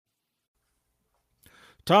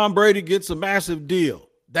Tom Brady gets a massive deal.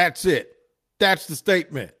 That's it. That's the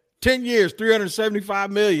statement. 10 years,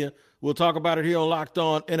 $375 million. We'll talk about it here on Locked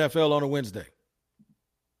On NFL on a Wednesday.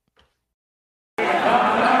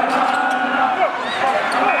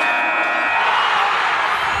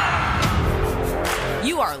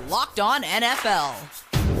 You are Locked On NFL,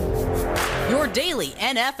 your daily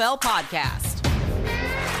NFL podcast.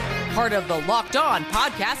 Part of the Locked On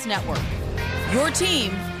Podcast Network, your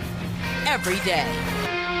team every day.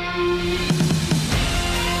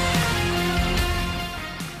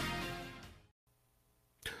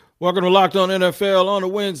 Welcome to Locked On NFL on a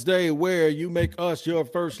Wednesday, where you make us your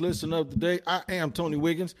first listen of the day. I am Tony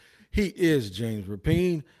Wiggins. He is James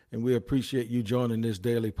Rapine, and we appreciate you joining this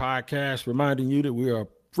daily podcast, reminding you that we are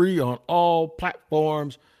free on all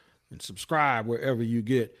platforms and subscribe wherever you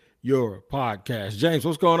get your podcast. James,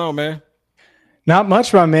 what's going on, man? Not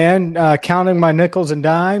much, my man. Counting my nickels and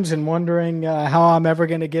dimes and wondering how I'm ever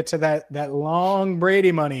going to get to that long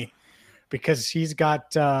Brady money, because he's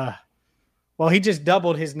got he just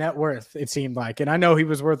doubled his net worth, it seemed like. And I know he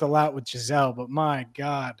was worth a lot with Gisele, but my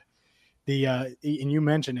God, and you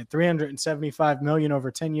mentioned it, $375 million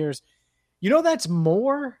over 10 years. You know, that's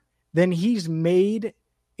more than he's made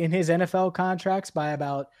in his NFL contracts by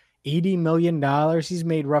about $80 million. He's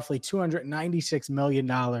made roughly $296 million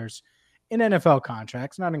in NFL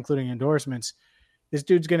contracts, not including endorsements. This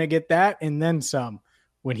dude's going to get that and then some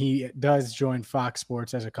when he does join Fox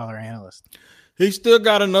Sports as a color analyst. He's still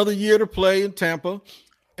got another year to play in Tampa,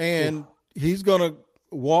 and he's going to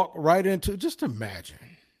walk right into, just imagine.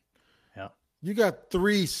 Yeah. You got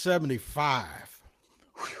 375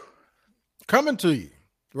 coming to you,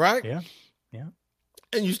 right? Yeah. Yeah.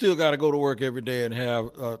 And you still got to go to work every day and have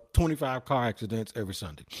 25 car accidents every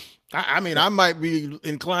Sunday. I mean, I might be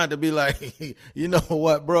inclined to be like, you know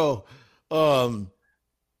what, bro? I'm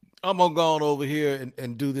going to go on over here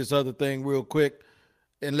and do this other thing real quick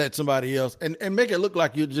and let somebody else and make it look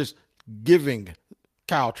like you're just giving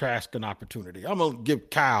Kyle Trask an opportunity. I'm going to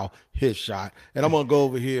give Kyle his shot, and I'm going to go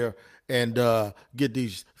over here and get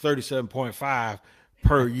these 37.5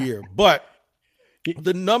 per year. But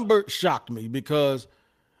the number shocked me because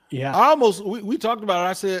we talked about it.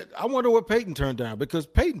 I said, I wonder what Peyton turned down, because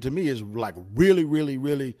Peyton to me is like really, really,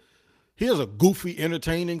 really, he has a goofy,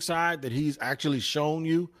 entertaining side that he's actually shown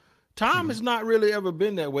you. Tom has not really ever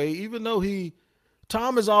been that way, even though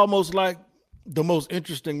Tom is almost like the most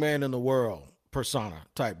interesting man in the world persona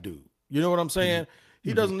type dude. You know what I'm saying?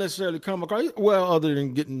 He doesn't necessarily come across well, other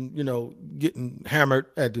than getting hammered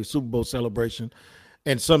at the Super Bowl celebration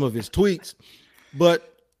and some of his tweets.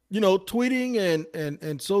 But, you know, tweeting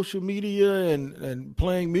and social media and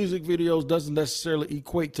playing music videos doesn't necessarily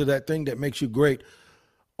equate to that thing that makes you great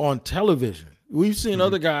on television. We've seen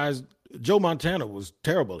other guys. Joe Montana was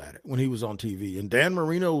terrible at it when he was on TV, and Dan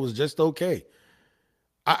Marino was just okay.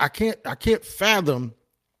 I can't fathom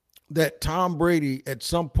that Tom Brady at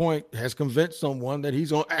some point has convinced someone that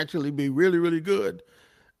he's going to actually be really, really good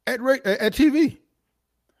at TV.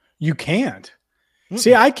 You can't.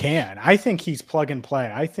 See, I can. I think he's plug and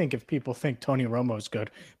play. I think if people think Tony Romo's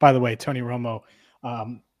good, by the way, Tony Romo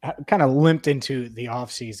kind of limped into the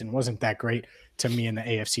offseason, wasn't that great to me in the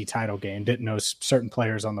AFC title game, didn't know certain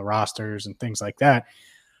players on the rosters and things like that.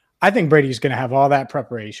 I think Brady's going to have all that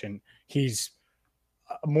preparation. He's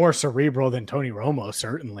more cerebral than Tony Romo,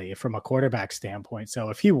 certainly from a quarterback standpoint. So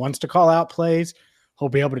if he wants to call out plays, he'll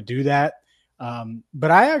be able to do that.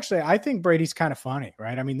 But I think Brady's kind of funny,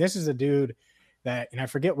 right? I mean, this is a dude that, and I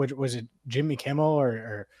forget which was it, Jimmy Kimmel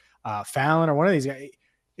or Fallon or one of these guys,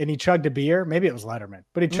 and he chugged a beer. Maybe it was Letterman,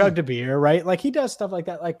 but he chugged a beer, right? Like he does stuff like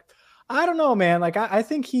that. Like, I don't know, man. Like I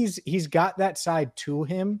think he's got that side to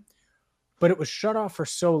him, but it was shut off for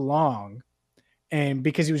so long. And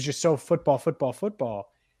because he was just so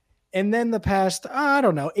football. And then the past,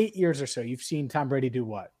 8 years or so, you've seen Tom Brady do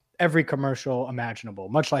what? Every commercial imaginable,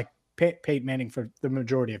 much like Peyton Manning for the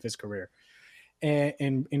majority of his career.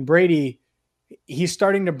 And Brady, he's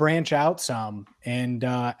starting to branch out some. And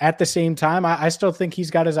at the same time, I still think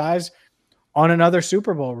he's got his eyes on another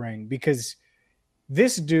Super Bowl ring, because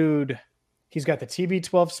this dude, he's got the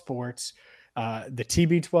TB12 sports, the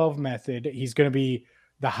TB12 method. He's going to be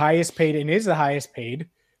the highest paid, and is the highest paid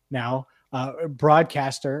now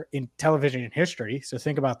broadcaster in television history. So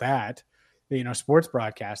think about that, sports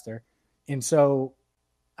broadcaster. And so,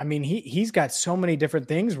 I mean, he's got so many different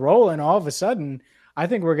things rolling. All of a sudden, I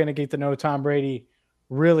think we're going to get to know Tom Brady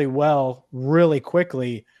really well, really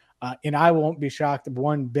quickly. And I won't be shocked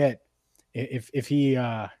one bit if he's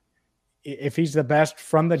the best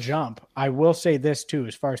from the jump. I will say this too,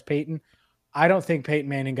 as far as Peyton, I don't think Peyton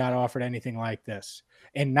Manning got offered anything like this.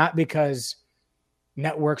 And not because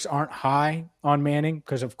networks aren't high on Manning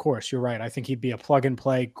because, of course, you're right. I think he'd be a plug and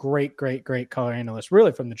play, great color analyst,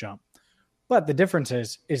 really from the jump. But the difference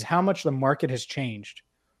is how much the market has changed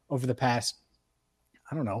over the past,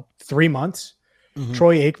 3 months. Mm-hmm.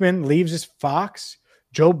 Troy Aikman leaves Fox.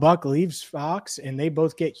 Joe Buck leaves Fox, and they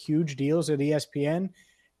both get huge deals at ESPN.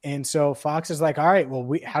 And so Fox is like, all right, well,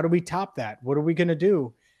 how do we top that? What are we going to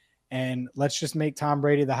do? And let's just make Tom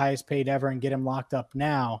Brady the highest paid ever and get him locked up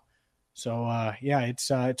now. So,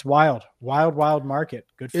 it's wild market.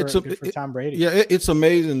 Good for Tom Brady. Yeah, it's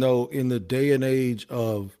amazing, though, in the day and age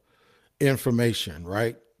of information,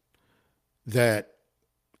 right, that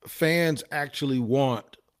fans actually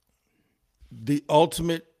want the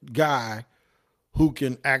ultimate guy who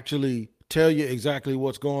can actually tell you exactly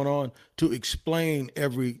what's going on, to explain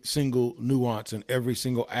every single nuance and every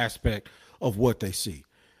single aspect of what they see.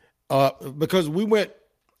 Because we went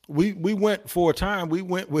for a time, we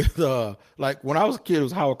went with, like when I was a kid, it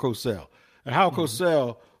was Howard Cosell. And Howard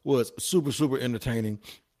Cosell was super, super entertaining,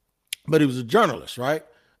 but he was a journalist, right?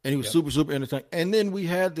 And he was super, super entertaining. And then we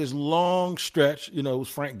had this long stretch, it was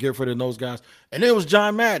Frank Gifford and those guys. And then it was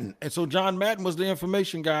John Madden. And so John Madden was the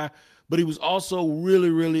information guy, but he was also really,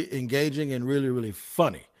 really engaging and really, really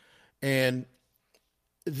funny. And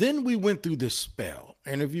then we went through this spell.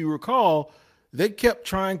 And if you recall, they kept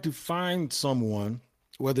trying to find someone,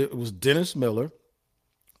 whether it was Dennis Miller,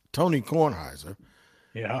 Tony Kornheiser.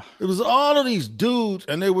 Yeah. It was all of these dudes,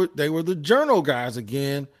 and they were the journal guys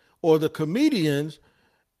again, or the comedians,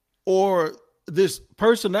 or this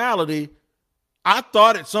personality. I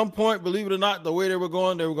thought at some point, believe it or not, the way they were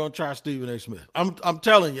going to try Stephen A. Smith. I'm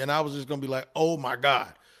telling you, and I was just going to be like, oh my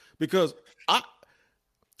God, because I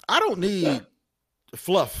don't need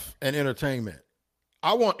fluff and entertainment.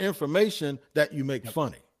 I want information that you make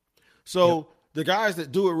funny. So the guys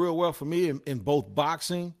that do it real well for me in both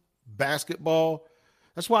boxing, basketball,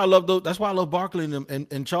 that's why I love those. That's why I love Barkley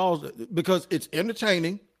and Charles, because it's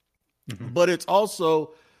entertaining, but it's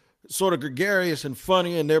also sort of gregarious and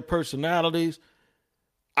funny in their personalities.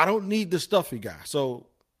 I don't need the stuffy guy. So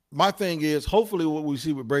my thing is, hopefully what we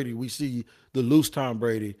see with Brady, we see the loose Tom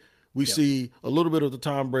Brady. We see a little bit of the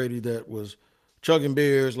Tom Brady that was chugging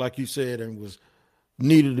beers, like you said, and was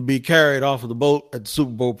needed to be carried off of the boat at the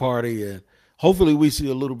Super Bowl party. And hopefully we see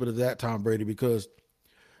a little bit of that Tom Brady, because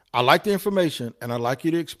I like the information and I like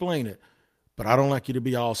you to explain it, but I don't like you to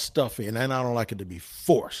be all stuffy, and then I don't like it to be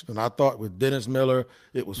forced. And I thought with Dennis Miller,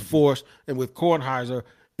 it was forced. And with Kornheiser,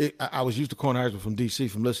 I was used to Kornheiser from D.C.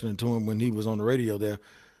 from listening to him when he was on the radio there.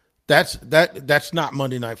 That's not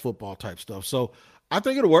Monday Night Football type stuff. So I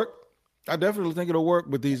think it'll work. I definitely think it'll work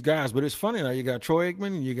with these guys. But it's funny, now you got Troy Aikman,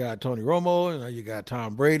 and you got Tony Romo, and now you got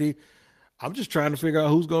Tom Brady. I'm just trying to figure out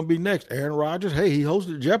who's going to be next. Aaron Rodgers, hey, he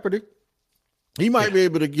hosted Jeopardy. He might be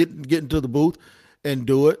able to get into the booth and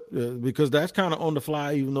do it, because that's kind of on the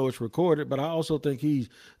fly, even though it's recorded. But I also think he's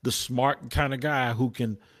the smart kind of guy who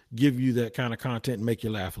can give you that kind of content and make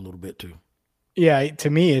you laugh a little bit too. Yeah, to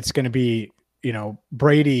me, it's going to be,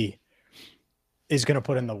 Brady is going to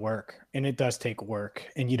put in the work, and it does take work,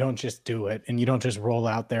 and you don't just do it, and you don't just roll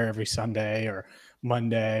out there every Sunday or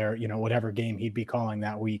Monday or, whatever game he'd be calling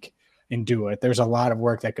that week and do it. There's a lot of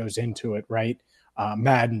work that goes into it, right?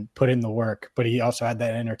 Madden put in the work, but he also had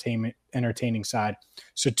that entertaining side.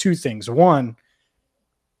 So two things. One,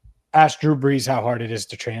 ask Drew Brees how hard it is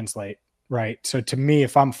to translate, right? So to me,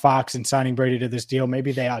 if I'm Fox and signing Brady to this deal,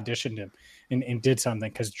 maybe they auditioned him and did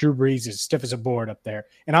something, because Drew Brees is stiff as a board up there.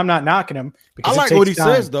 And I'm not knocking him, because I like what he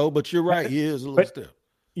says, though, but you're right. He is a little stiff.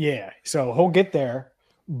 Yeah. So he'll get there.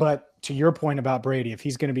 But to your point about Brady, if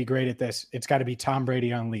he's going to be great at this, it's got to be Tom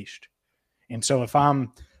Brady unleashed. And so if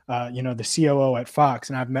I'm, the COO at Fox,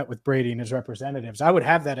 and I've met with Brady and his representatives, I would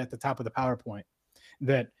have that at the top of the PowerPoint,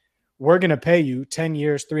 that we're going to pay you 10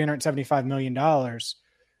 years, $375 million,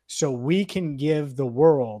 so we can give the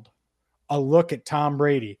world a look at Tom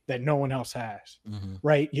Brady that no one else has,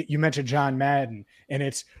 right? You mentioned John Madden, and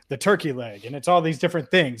it's the turkey leg, and it's all these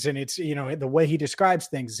different things, and it's, the way he describes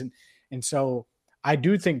things. And so I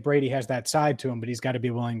do think Brady has that side to him, but he's got to be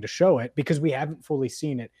willing to show it, because we haven't fully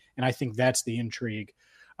seen it. And I think that's the intrigue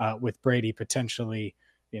with Brady potentially,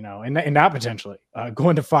 and not potentially,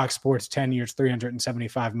 going to Fox Sports, 10 years,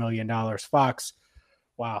 $375 million. Fox,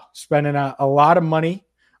 wow, spending a lot of money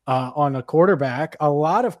on a quarterback. A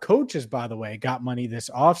lot of coaches, by the way, got money this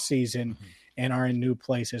offseason and are in new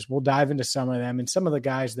places. We'll dive into some of them and some of the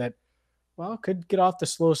guys that, could get off the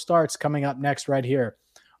slow starts coming up next right here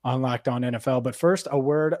on Locked On NFL. But first, a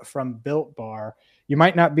word from Built Bar. You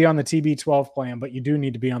might not be on the TB12 plan, but you do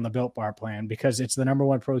need to be on the Built Bar plan, because it's the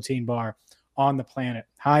 #1 protein bar on the planet.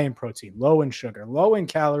 High in protein, low in sugar, low in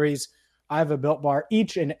calories. I have a Built Bar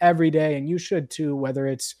each and every day, and you should too, whether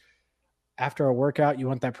it's after a workout, you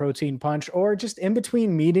want that protein punch, or just in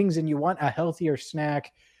between meetings and you want a healthier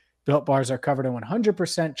snack. Built Bars are covered in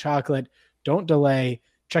 100% chocolate. Don't delay.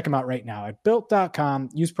 Check them out right now at built.com.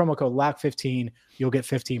 Use promo code LOCK15. You'll get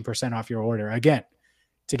 15% off your order. Again,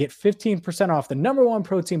 to get 15% off the number one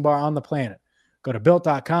protein bar on the planet, go to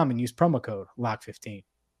built.com and use promo code LOCK15.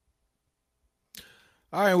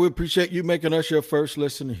 All right, we appreciate you making us your first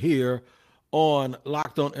listen here on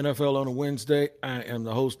Locked On NFL on a Wednesday. I am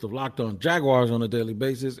the host of Locked On Jaguars on a daily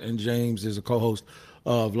basis, and James is a co-host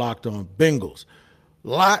of Locked On Bengals. A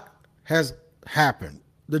lot has happened.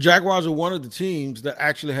 The Jaguars are one of the teams that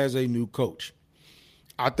actually has a new coach.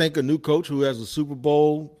 I think a new coach who has a Super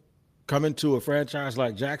Bowl coming to a franchise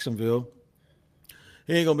like Jacksonville,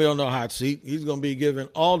 he ain't going to be on no hot seat. He's going to be given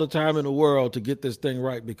all the time in the world to get this thing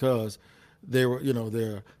right because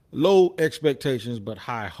they're low expectations but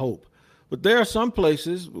high hope. But there are some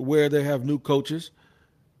places where they have new coaches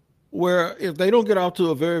where if they don't get off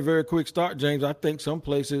to a very, very quick start, James, I think some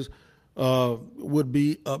places would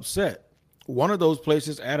be upset. One of those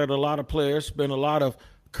places added a lot of players, spent a lot of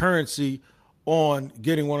currency on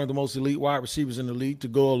getting one of the most elite wide receivers in the league to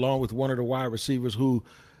go along with one of the wide receivers who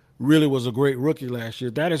really was a great rookie last year.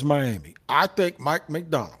 That is Miami. I think Mike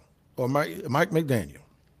McDaniel. But Mike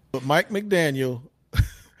McDaniel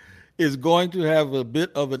is going to have a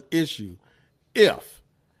bit of an issue if,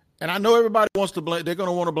 and I know everybody wants to blame, they're going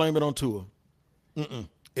to want to blame it on Tua.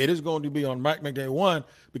 It is going to be on Mike McDaniel. One,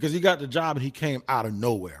 because he got the job and he came out of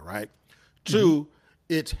nowhere, right? Two,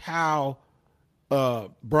 it's how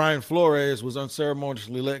Brian Flores was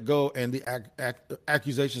unceremoniously let go and the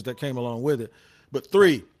accusations that came along with it. But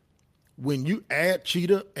three, when you add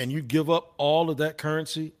Cheetah and you give up all of that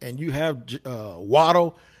currency and you have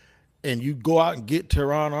Waddle and you go out and get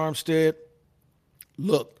Teron Armstead,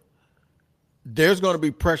 look, there's going to be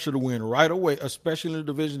pressure to win right away, especially in a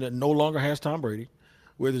division that no longer has Tom Brady,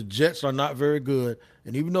 where the Jets are not very good.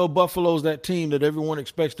 And even though Buffalo's that team that everyone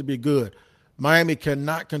expects to be good, Miami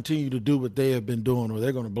cannot continue to do what they have been doing, or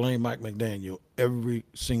they're going to blame Mike McDaniel every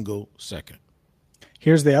single second.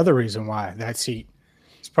 Here's the other reason why that seat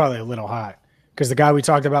is probably a little hot. Because the guy we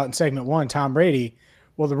talked about in segment one, Tom Brady,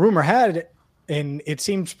 well, the rumor had it, and it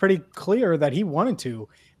seems pretty clear that he wanted to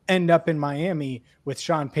end up in Miami with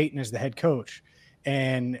Sean Payton as the head coach.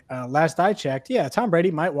 And last I checked, Tom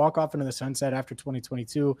Brady might walk off into the sunset after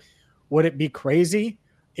 2022. Would it be crazy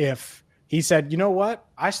if he said, you know what,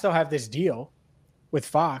 I still have this deal with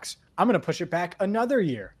Fox. I'm going to push it back another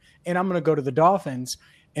year, and I'm going to go to the Dolphins,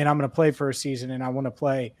 and I'm going to play for a season, and I want to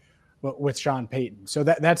play with Sean Payton. So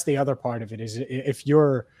that's the other part of it is if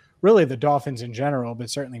you're really the Dolphins in general, but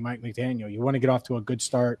certainly Mike McDaniel, you want to get off to a good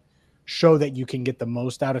start, show that you can get the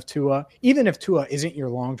most out of Tua. Even if Tua isn't your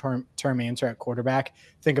long-term answer at quarterback,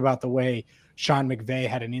 think about the way Sean McVay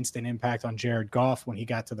had an instant impact on Jared Goff when he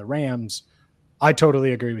got to the Rams. I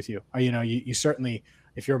totally agree with you. You certainly,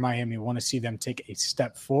 if you're Miami, want to see them take a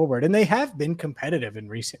step forward. And they have been competitive in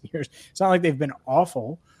recent years. It's not like they've been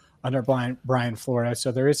awful under Brian Flores,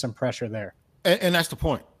 so there is some pressure there. And that's the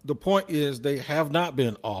point. The point is they have not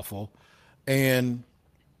been awful, and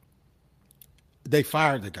they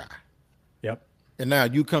fired the guy. Yep. And now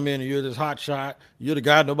you come in and you're this hot shot. You're the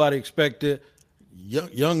guy nobody expected,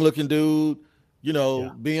 young-looking dude,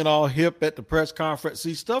 being all hip at the press conference.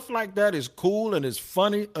 See, stuff like that is cool and it's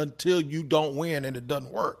funny until you don't win and it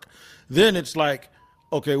doesn't work. Then it's like,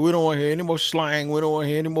 okay, we don't want to hear any more slang. We don't want to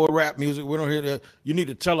hear any more rap music. We don't hear that. You need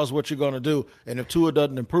to tell us what you're going to do. And if Tua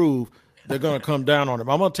doesn't improve, they're going to come down on him.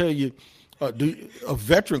 I'm going to tell you, a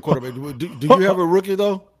veteran quarterback, do you have a rookie,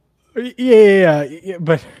 though? Yeah,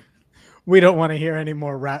 but we don't want to hear any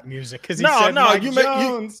more rap music because he said Mike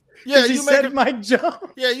Jones. You said Mike Jones.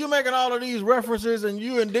 Yeah, you're making all of these references and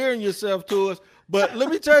you endearing yourself to us. But let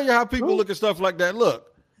me tell you how people look at stuff like that.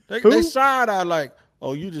 Look, they side eye like,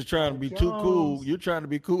 oh, you just trying to be too cool. You're trying to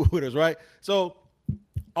be cool with us, right? So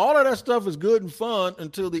all of that stuff is good and fun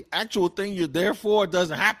until the actual thing you're there for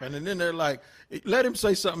doesn't happen. And then they're like, let him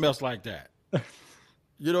say something else like that.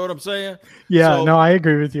 You know what I'm saying? Yeah, no, I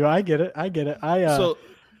agree with you. I get it. I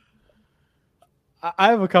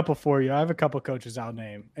have a couple for you. I have a couple coaches I'll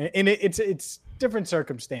name, and it's different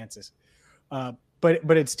circumstances,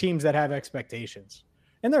 but it's teams that have expectations,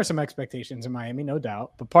 and there are some expectations in Miami, no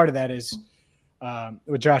doubt. But part of that is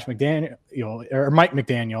with Josh McDaniel or Mike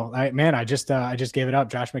McDaniel. I just gave it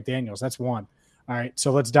up. Josh McDaniels. That's one. All right,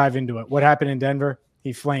 so let's dive into it. What happened in Denver?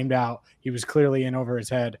 He flamed out. He was clearly in over his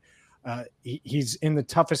head. He's in the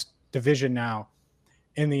toughest division now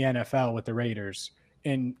in the NFL with the Raiders.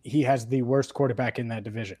 And he has the worst quarterback in that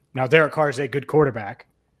division. Now, Derek Carr is a good quarterback,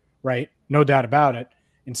 right? no doubt about it.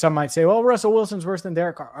 And some might say, well, Russell Wilson's worse than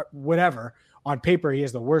Derek Carr. Whatever. On paper, he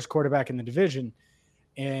is the worst quarterback in the division.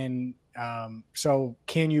 And so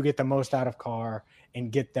can you get the most out of Carr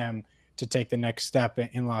and get them to take the next step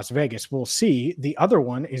in Las Vegas? We'll see. The other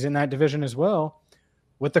one is in that division as well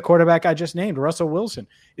with the quarterback I just named, Russell Wilson.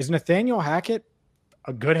 Is Nathaniel Hackett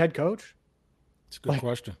a good head coach? It's a good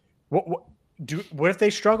question. What if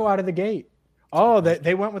they struggle out of the gate? Oh,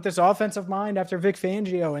 they went with this offensive mind after Vic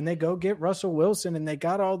Fangio, and they go get Russell Wilson, and they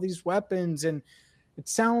got all these weapons, and it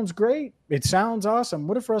sounds great. It sounds awesome.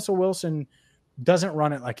 What if Russell Wilson doesn't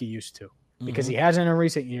run it like he used to? Because he hasn't in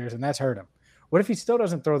recent years, and that's hurt him. What if he still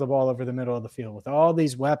doesn't throw the ball over the middle of the field with all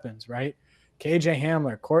these weapons, right? KJ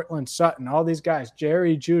Hamler, Cortland Sutton, all these guys,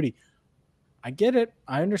 Jerry Jeudy. I get it.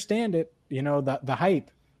 I understand it. You know, the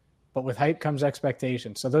hype. But with hype comes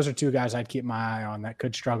expectation. So those are two guys I'd keep my eye on that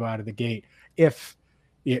could struggle out of the gate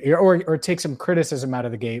or take some criticism out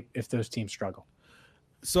of the gate if those teams struggle.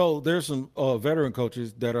 So there's some veteran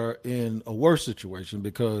coaches that are in a worse situation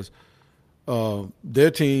because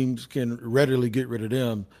their teams can readily get rid of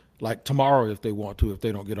them like tomorrow if they want to, if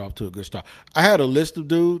they don't get off to a good start. I had a list of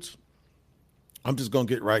dudes. I'm just going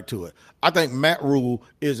to get right to it. I think Matt Rule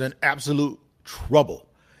is in absolute trouble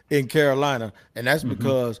in Carolina, and that's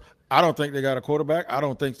because I don't think they got a quarterback. I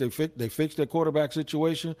don't think they fixed their quarterback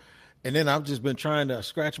situation. And then I've just been trying to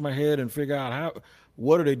scratch my head and figure out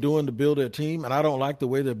what are they doing to build their team, and I don't like the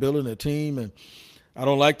way they're building their team, and I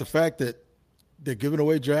don't like the fact that they're giving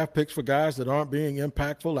away draft picks for guys that aren't being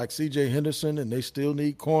impactful, like C.J. Henderson, and they still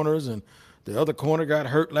need corners, and the other corner got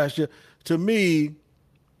hurt last year. To me,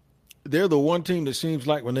 they're the one team that seems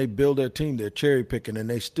like when they build their team, they're cherry picking, and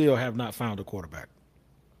they still have not found a quarterback.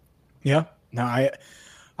 Yeah, no, I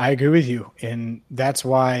agree with you, and that's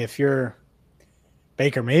why if you're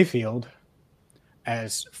Baker Mayfield,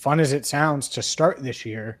 as fun as it sounds to start this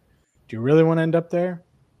year, do you really want to end up there?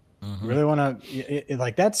 You really want to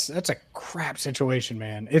like that's a crap situation,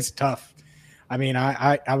 man. It's tough. I mean,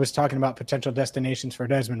 I was talking about potential destinations for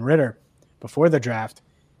Desmond Ridder before the draft,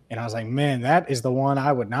 and I was like, man, that is the one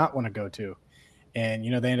I would not want to go to. And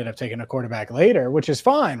you know, they ended up taking a quarterback later, which is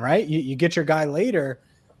fine, right? You get your guy later.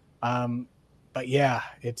 But yeah,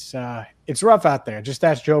 it's rough out there. Just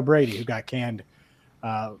ask Joe Brady, who got canned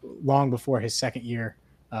long before his second year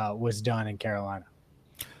was done in Carolina.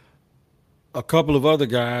 A couple of other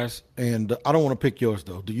guys, and I don't want to pick yours,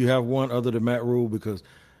 though. Do you have one other than Matt Rule? Because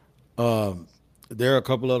there are a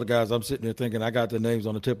couple other guys I'm sitting there thinking I got their names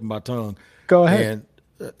on the tip of my tongue. Go ahead.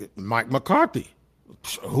 And Mike McCarthy.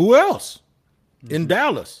 Who else? In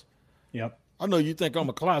Dallas. Yep. I know you think I'm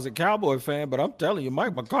a closet Cowboy fan, but I'm telling you,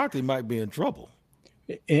 Mike McCarthy might be in trouble.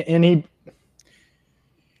 And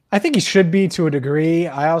I think he should be to a degree.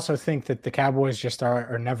 I also think that the Cowboys just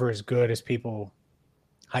are never as good as people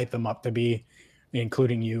hype them up to be,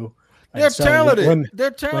 including you. They're talented.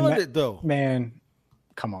 They're talented, though. Man,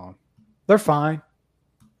 come on. They're fine.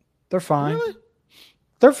 They're fine. Really?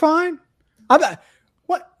 They're fine.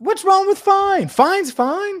 What's wrong with fine? Fine's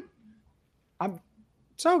fine.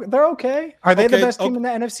 So they're okay. Are they the best team in the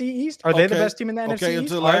NFC East? Are they the best team in the NFC East? Okay,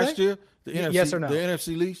 until last year, the NFC, yes or no? The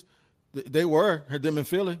NFC East, they had them in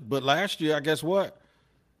Philly. But last year, I guess what?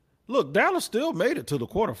 Look, Dallas still made it to the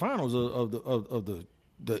quarterfinals of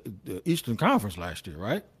the Eastern Conference last year,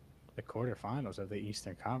 right? The quarterfinals of the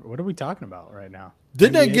Eastern Conference. What are we talking about right now?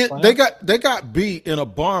 Didn't they got beat in a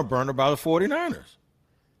barn burner by the 49ers.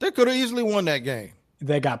 They could have easily won that game.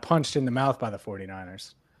 They got punched in the mouth by the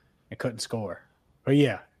 49ers and couldn't score. But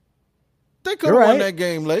yeah. They could have won that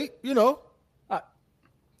game late, you know.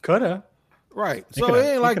 Could have. Right. So it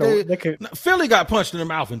ain't like Philly got punched in the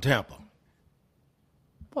mouth in Tampa.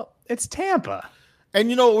 Well, it's Tampa.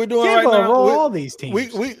 And you know what we're doing Tampa right now? All these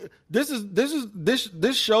teams.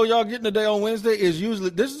 This show y'all getting today on Wednesday is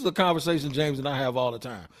usually this is a conversation James and I have all the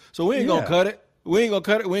time. So we ain't gonna cut it. We ain't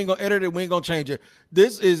gonna edit it. We ain't gonna change it.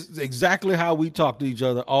 This is exactly how we talk to each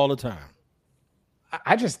other all the time.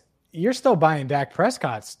 You're still buying Dak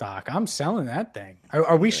Prescott stock. I'm selling that thing.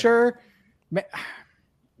 Are we sure?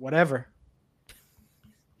 Whatever.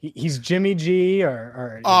 He's Jimmy G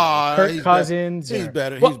or Kirk Cousins. He's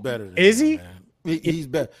better. Well, he's better. Than is he? He's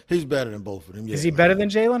better. He's better than both of them. Yeah, is he better than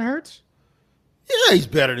Jalen Hurts? Yeah, he's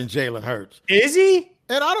better than Jalen Hurts. Is he?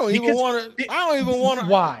 And I don't even want to.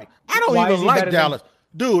 Why? I don't even like Dallas,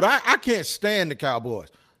 dude. I can't stand the Cowboys.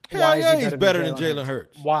 Hell yeah, he's better than Jalen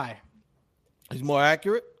Hurts. Why? He's more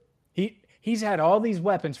accurate. He's had all these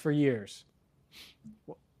weapons for years.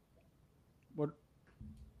 What? We're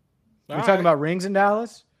talking about rings in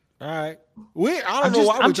Dallas? All right. I don't know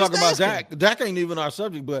why we're talking about Dak. Dak ain't even our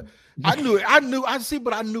subject, but I knew it. I knew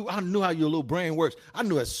how your little brain works. I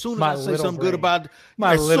knew as soon as I say something good about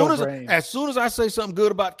as soon as I say something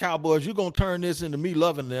good about Cowboys, you're gonna turn this into me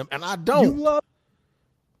loving them, and I don't. You love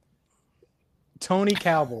Tony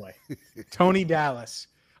Cowboy, Tony Dallas.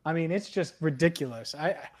 I mean, it's just ridiculous.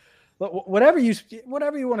 Whatever you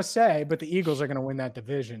want to say, but the Eagles are going to win that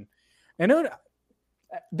division. And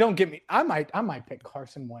don't get me. I might pick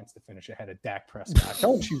Carson Wentz to finish ahead of Dak Prescott.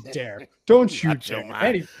 Don't you dare! Don't you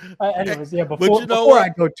dare! Anyways, yeah. Before I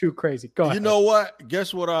go too crazy, go ahead. You know what?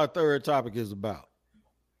 Guess what our third topic is about?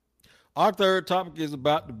 Our third topic is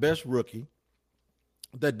about the best rookie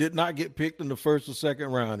that did not get picked in the first or second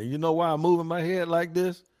round. And you know why I'm moving my head like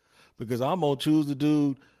this? Because I'm gonna choose the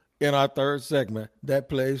dude in our third segment that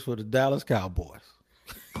plays for the Dallas Cowboys.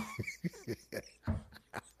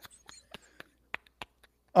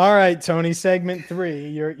 All right, Tony, segment 3,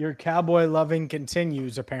 your Cowboy loving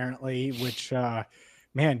continues apparently, which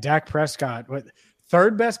man, Dak Prescott,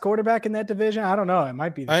 third best quarterback in that division? I don't know. It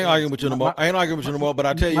might be the I ain't arguing with you no more, but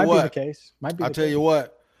I tell you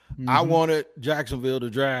what. I wanted Jacksonville to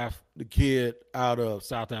draft the kid out of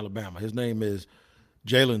South Alabama. His name is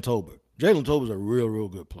Jalen Tolbert. Jalen Tolbert's a real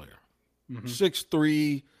good player.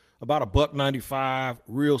 6'3", about $195,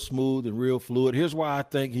 real smooth and real fluid. Here's why I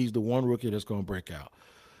think he's the one rookie that's going to break out.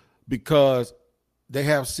 Because they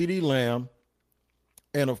have CeeDee Lamb,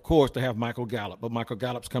 and, of course, they have Michael Gallup. But Michael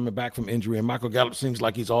Gallup's coming back from injury, and Michael Gallup seems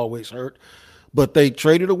like he's always hurt. But they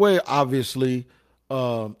traded away, obviously,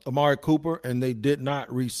 Amari Cooper, and they did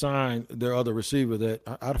not re-sign their other receiver that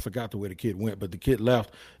I forgot the way the kid went, but the kid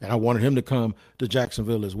left, and I wanted him to come to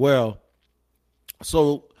Jacksonville as well.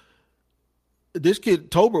 So this kid,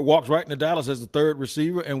 Tolbert, walks right into Dallas as the third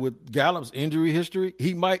receiver, and with Gallup's injury history,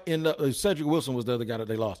 he might end up – Cedric Wilson was the other guy that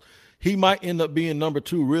they lost. He might end up being number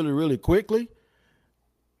 2 really quickly.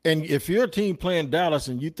 And if you're a team playing Dallas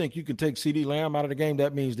and you think you can take CeeDee Lamb out of the game,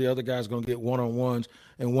 that means the other guy's going to get one-on-ones.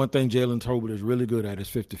 And one thing Jalen Tolbert is really good at is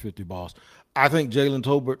 50-50 balls. I think Jalen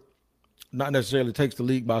Tolbert not necessarily takes the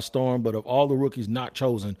league by storm, but of all the rookies not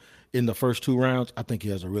chosen in the first 2 rounds, I think he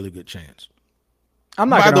has a really good chance. I'm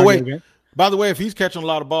not going to argue against. By the way, if he's catching a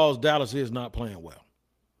lot of balls, Dallas is not playing well.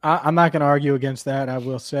 I'm not going to argue against that. I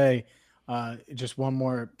will say just one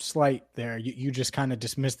more slight there. You just kind of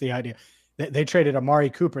dismissed the idea. They traded Amari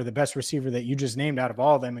Cooper, the best receiver that you just named out of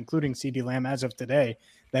all of them, including CeeDee Lamb as of today.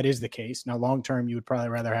 That is the case. Now, long-term, you would probably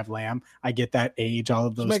rather have Lamb. I get that age, all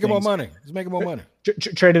of those things. He's making more money.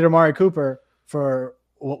 Traded Amari Cooper for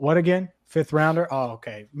what again? 5th rounder? Oh,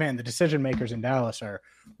 okay. Man, the decision makers in Dallas are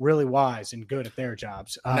really wise and good at their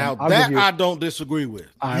jobs. Now, I don't disagree with.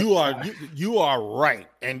 You are right.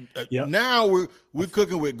 And now we're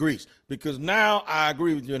cooking with grease, because now I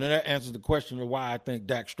agree with you, and that answers the question of why I think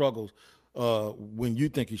Dak struggles. When you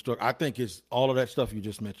think he struck, I think it's all of that stuff you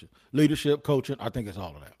just mentioned. Leadership, coaching, I think it's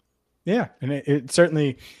all of that. Yeah, and it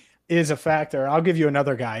certainly is a factor. I'll give you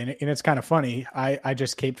another guy, and it's kind of funny. I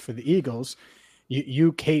just caped for the Eagles.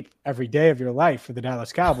 You cape every day of your life for the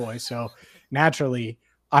Dallas Cowboys, so naturally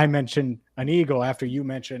I mentioned an Eagle after you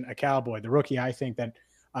mentioned a Cowboy. The rookie I think that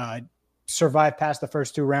survived past the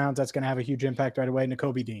first 2 rounds, that's going to have a huge impact right away,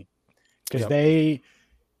 Nakobe Dean. Because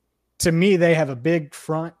to me, they have a big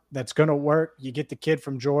front that's going to work. You get the kid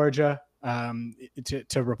from Georgia to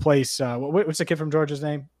replace what's the kid from Georgia's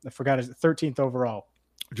name? I forgot his 13th overall.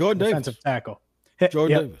 Jordan defensive Davis. Tackle.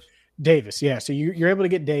 Jordan Davis. Yeah. So you're able to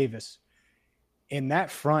get Davis. And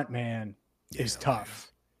that front, man, is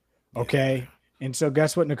tough. Okay. Yeah. And so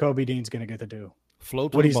guess what Nakobe Dean's going to get to do?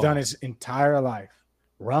 Float. What he's done his entire life.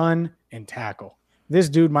 Run and tackle. This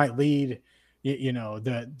dude might lead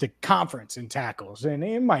the conference in tackles, and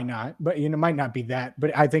it might not, but it might not be that,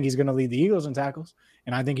 but I think he's going to lead the Eagles in tackles,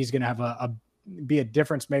 and I think he's going to have be a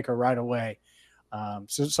difference maker right away.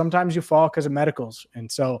 So sometimes you fall because of medicals,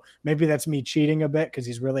 and so maybe that's me cheating a bit because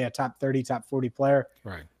he's really a top 30, top 40 player.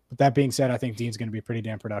 Right. But that being said, I think Dean's going to be pretty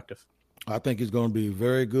damn productive. I think he's going to be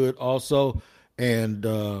very good also, and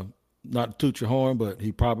not to toot your horn, but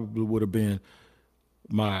he probably would have been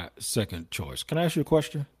my second choice. Can I ask you a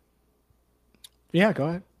question? Yeah, go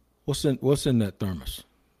ahead. What's in that thermos?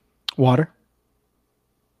 Water.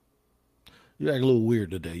 You act a little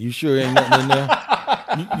weird today. You sure ain't nothing in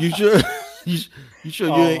there? you sure? You sure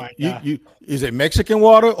you ain't? You is it Mexican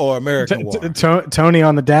water or American water? Tony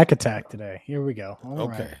on the Dak attack today. Here we go. All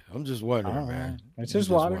okay, right. I'm just wondering, man. It's just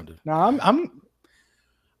water. No,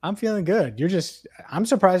 I'm feeling good. I'm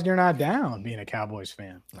surprised you're not down being a Cowboys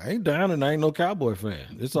fan. I ain't down, and I ain't no Cowboy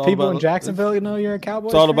fan. It's all people about, in Jacksonville, you know you're a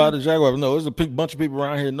Cowboys fan? It's all fan? about the Jaguars. No, there's a bunch of people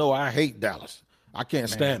around here know I hate Dallas. I can't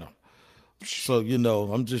stand them. So,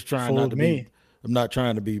 I'm just trying not Fooled to me. I'm not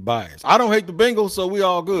trying to be biased. I don't hate the Bengals, so we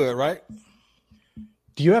all good, right?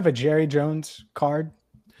 Do you have a Jerry Jones card?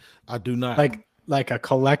 I do not. Like a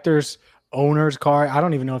collector's owner's card? I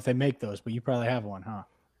don't even know if they make those, but you probably have one, huh?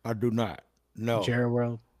 I do not. No. Jerry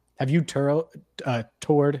World. Have you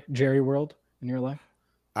toured Jerry World in your life?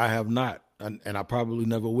 I have not, and I probably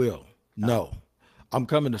never will. No. I'm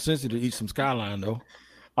coming to Cincy to eat some Skyline, though.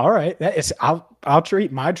 All right. I'll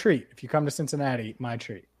treat my treat. If you come to Cincinnati, my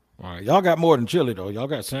treat. All right. Y'all got more than chili, though. Y'all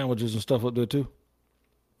got sandwiches and stuff up there, too?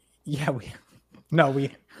 Yeah, we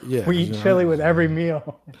eat chili with every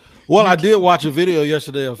meal. Well, I did watch a video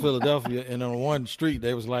yesterday of Philadelphia, and on one street,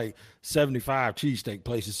 there was like 75 cheesesteak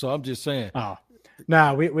places. So I'm just saying. Oh,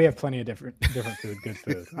 no, we have plenty of different food, good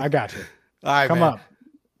food. I got you. All right, Come man. up.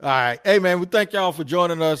 All right. Hey, man, we thank y'all for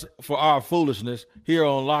joining us for our foolishness here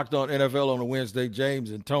on Locked On NFL on a Wednesday.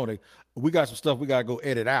 James and Tony. We got some stuff we got to go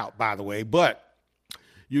edit out, by the way. But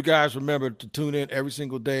you guys remember to tune in every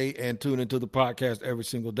single day and tune into the podcast every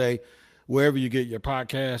single day. Wherever you get your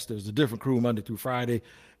podcast, there's a different crew Monday through Friday,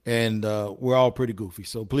 and we're all pretty goofy.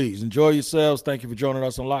 So please enjoy yourselves. Thank you for joining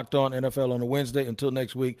us on Locked On NFL on a Wednesday. Until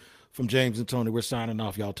next week, from James and Tony, we're signing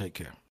off. Y'all take care.